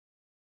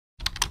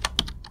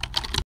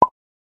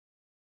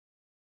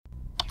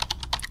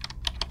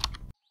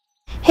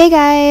Hey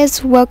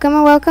guys,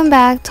 welcome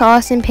back to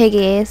Awesome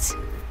Piggies.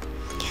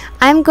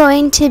 I'm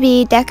going to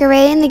be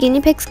decorating the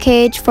guinea pig's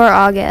cage for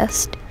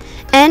August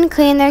and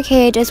clean their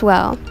cage as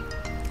well.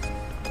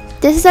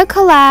 This is a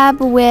collab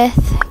with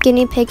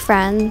Guinea Pig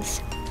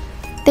Friends.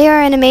 They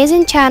are an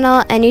amazing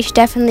channel and you should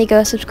definitely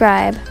go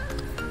subscribe.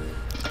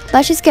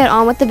 Let's just get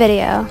on with the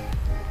video.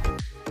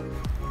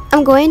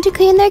 I'm going to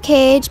clean their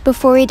cage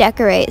before we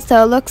decorate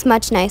so it looks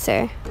much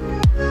nicer.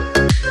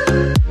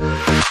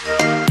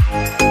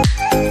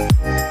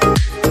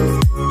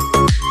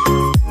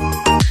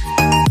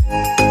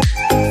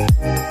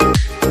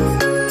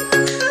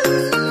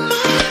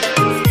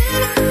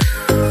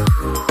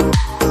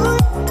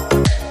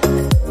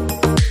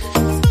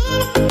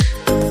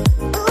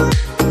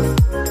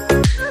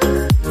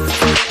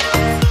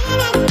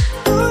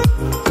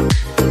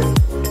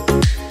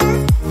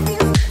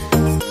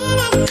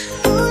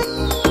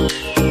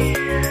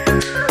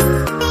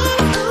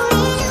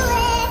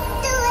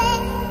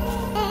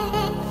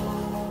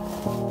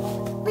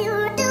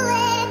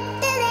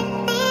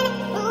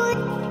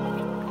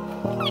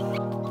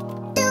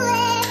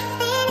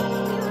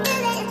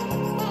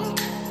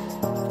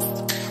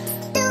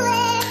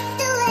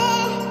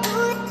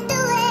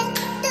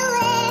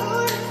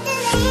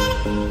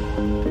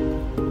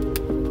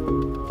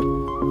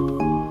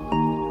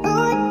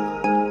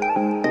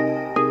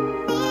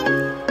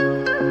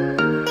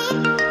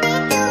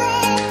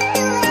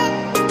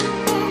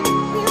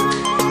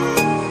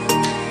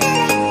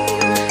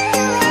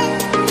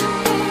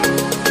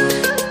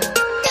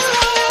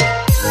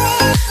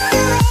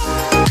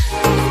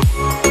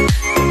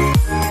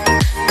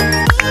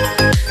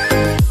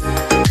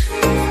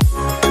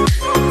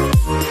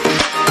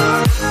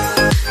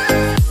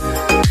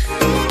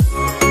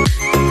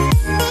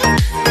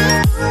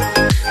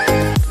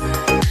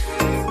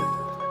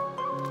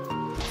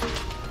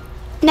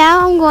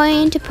 Now I'm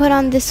going to put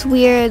on this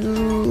weird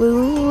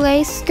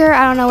lace skirt.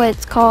 I don't know what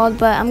it's called,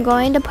 but I'm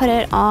going to put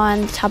it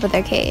on the top of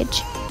their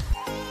cage.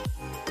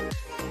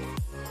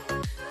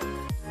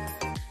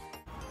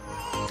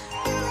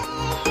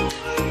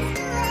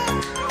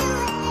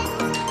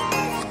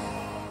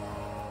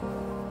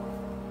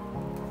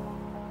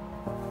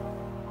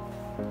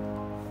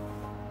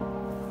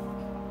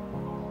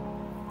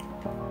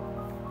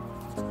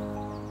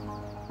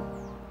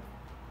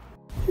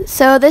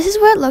 So this is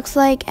what it looks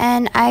like,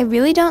 and I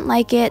really don't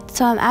like it,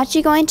 so I'm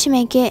actually going to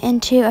make it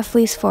into a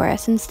fleece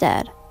forest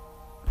instead.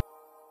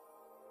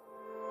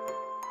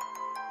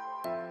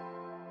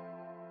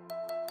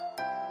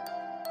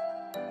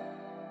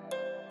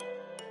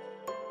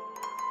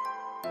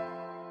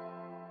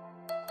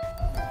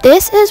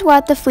 This is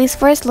what the fleece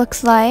forest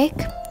looks like.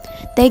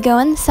 They go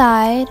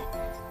inside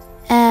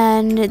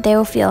and they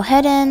will feel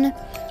hidden.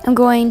 I'm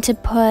going to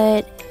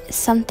put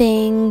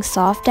something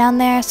soft down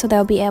there so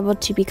they'll be able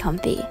to be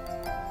comfy.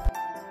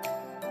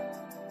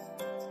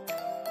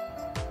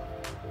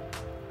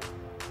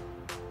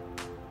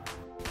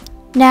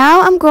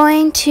 Now I'm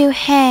going to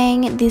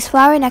hang these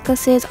flower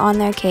necklaces on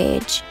their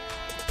cage.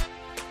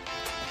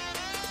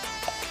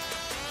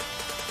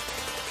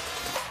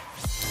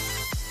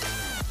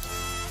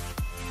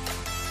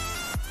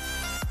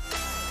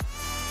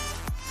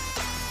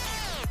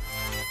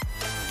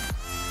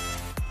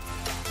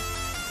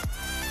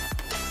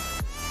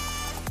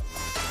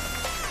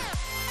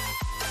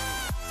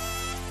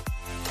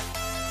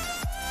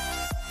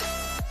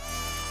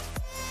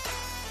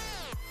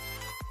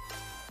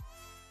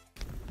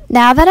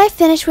 Now that I've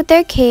finished with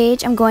their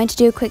cage, I'm going to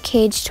do a quick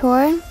cage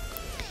tour.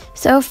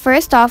 So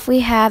first off,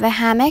 we have a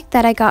hammock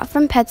that I got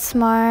from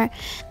PetSmart.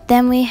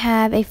 Then we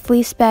have a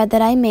fleece bed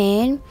that I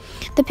made.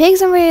 The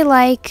pigs don't really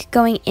like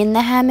going in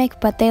the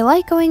hammock, but they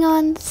like going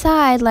on the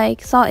side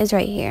like Salt is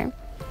right here.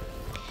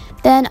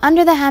 Then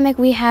under the hammock,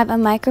 we have a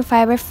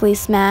microfiber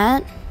fleece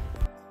mat.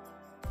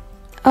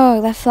 Oh,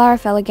 that flower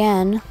fell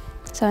again.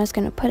 So I'm just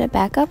going to put it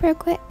back up real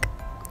quick.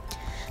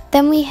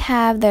 Then we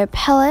have their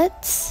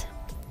pellets.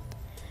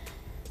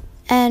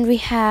 And we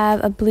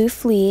have a blue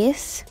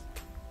fleece.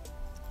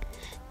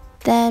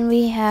 Then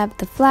we have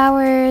the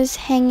flowers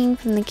hanging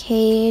from the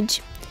cage.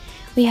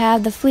 We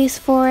have the fleece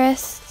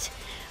forest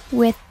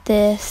with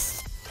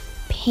this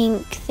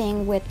pink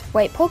thing with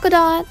white polka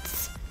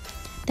dots.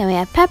 Then we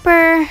have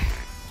Pepper.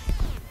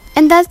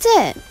 And that's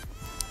it.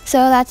 So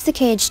that's the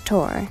cage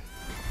tour.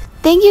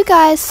 Thank you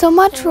guys so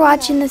much for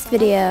watching this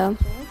video.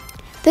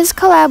 This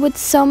collab was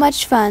so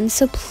much fun,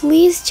 so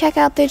please check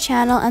out their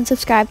channel and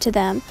subscribe to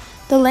them.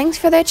 The links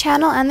for their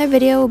channel and their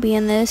video will be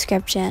in the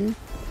description.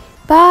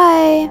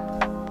 Bye!